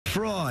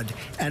fraud,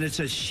 and it's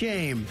a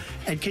shame.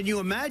 And can you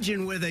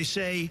imagine where they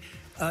say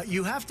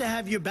you have to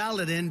have your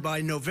ballot in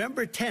by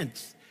November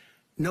 10th?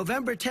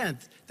 November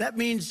 10th. That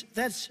means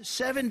that's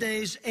 7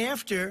 days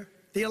after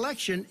the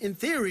election, in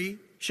theory,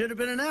 should have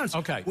been announced.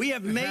 Okay. We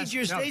have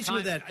major states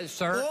with that.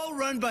 Sir, all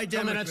run by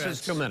Democrats. 2 minutes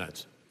is 2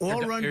 minutes.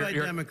 All run by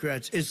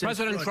Democrats. It's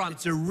President Trump.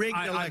 It's a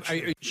rigged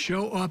election.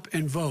 Show up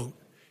and vote.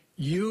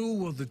 You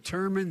will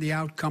determine the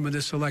outcome of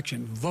this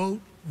election. Vote,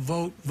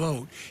 vote,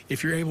 vote.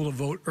 If you're able to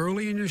vote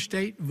early in your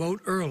state, vote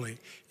early.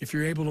 If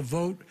you're able to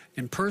vote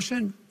in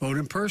person, vote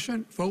in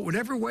person. Vote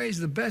whatever way is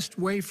the best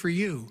way for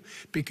you,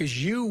 because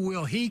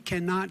he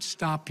cannot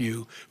stop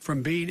you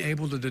from being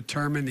able to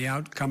determine the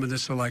outcome of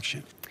this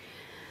election.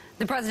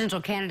 The presidential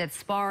candidates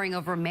sparring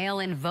over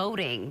mail-in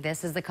voting.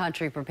 This as the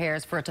country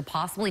prepares for it to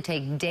possibly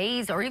take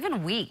days or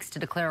even weeks to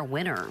declare a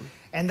winner.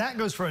 And that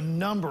goes for a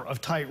number of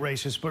tight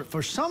races, but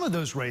for some of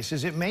those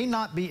races, it may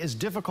not be as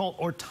difficult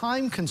or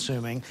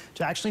time-consuming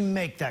to actually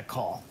make that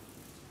call.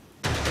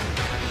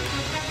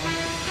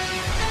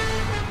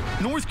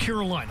 North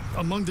Carolina,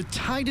 among the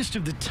tightest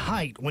of the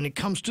tight when it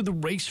comes to the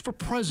race for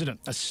president,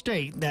 a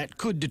state that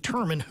could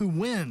determine who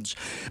wins.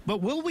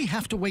 But will we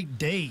have to wait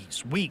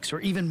days, weeks,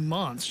 or even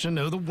months to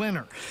know the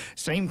winner?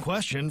 Same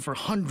question for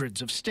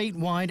hundreds of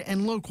statewide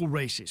and local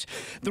races.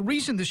 The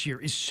reason this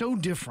year is so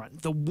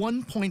different, the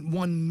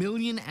 1.1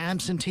 million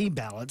absentee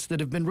ballots that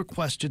have been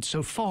requested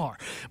so far,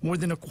 more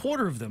than a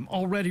quarter of them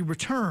already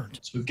returned.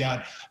 So we've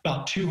got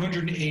about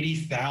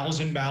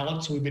 280,000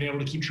 ballots we've been able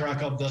to keep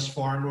track of thus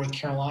far in North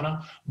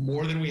Carolina,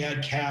 more than we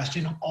had cast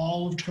in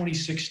all of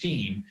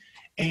 2016.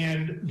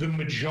 And the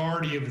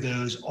majority of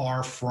those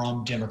are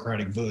from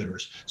Democratic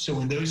voters. So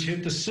when those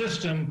hit the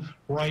system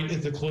right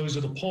at the close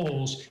of the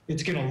polls,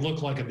 it's going to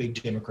look like a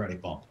big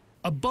Democratic bump.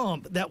 A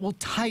bump that will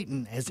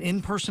tighten as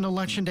in-person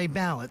Election Day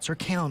ballots are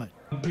counted.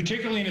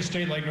 Particularly in a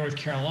state like North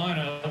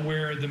Carolina,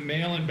 where the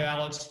mail-in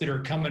ballots that are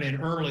coming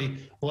in early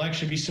will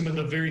actually be some of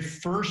the very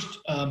first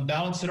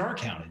ballots that are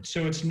counted.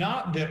 So it's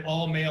not that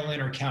all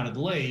mail-in are counted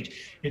late,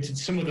 it's that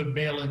some of the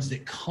mail-ins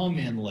that come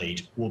in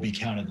late will be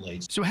counted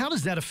late. So how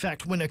does that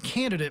affect when a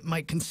candidate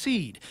might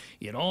concede?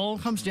 It all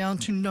comes down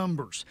to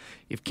numbers.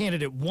 If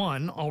candidate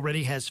 1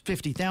 already has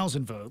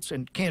 50,000 votes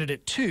and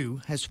candidate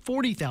 2 has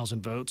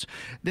 40,000 votes,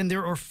 then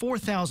there are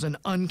 4,000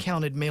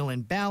 uncounted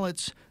mail-in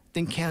ballots.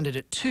 Then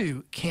candidate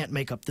 2 can't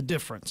make up the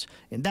difference.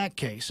 In that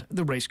case,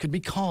 the race could be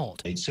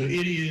called. So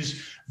it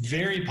is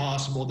very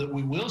possible that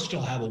we will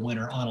still have a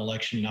winner on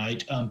election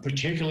night,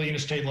 particularly in a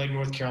state like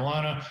North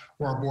Carolina,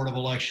 where our Board of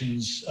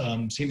Elections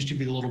seems to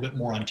be a little bit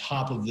more on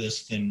top of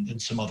this than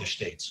some other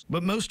states.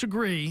 But most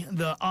agree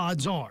the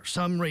odds are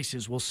some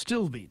races will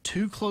still be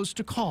too close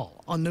to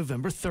call on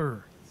November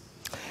 3rd.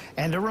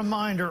 And a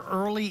reminder,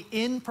 early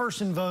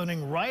in-person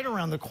voting right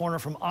around the corner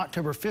from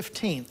October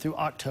 15th through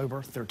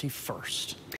October 31st.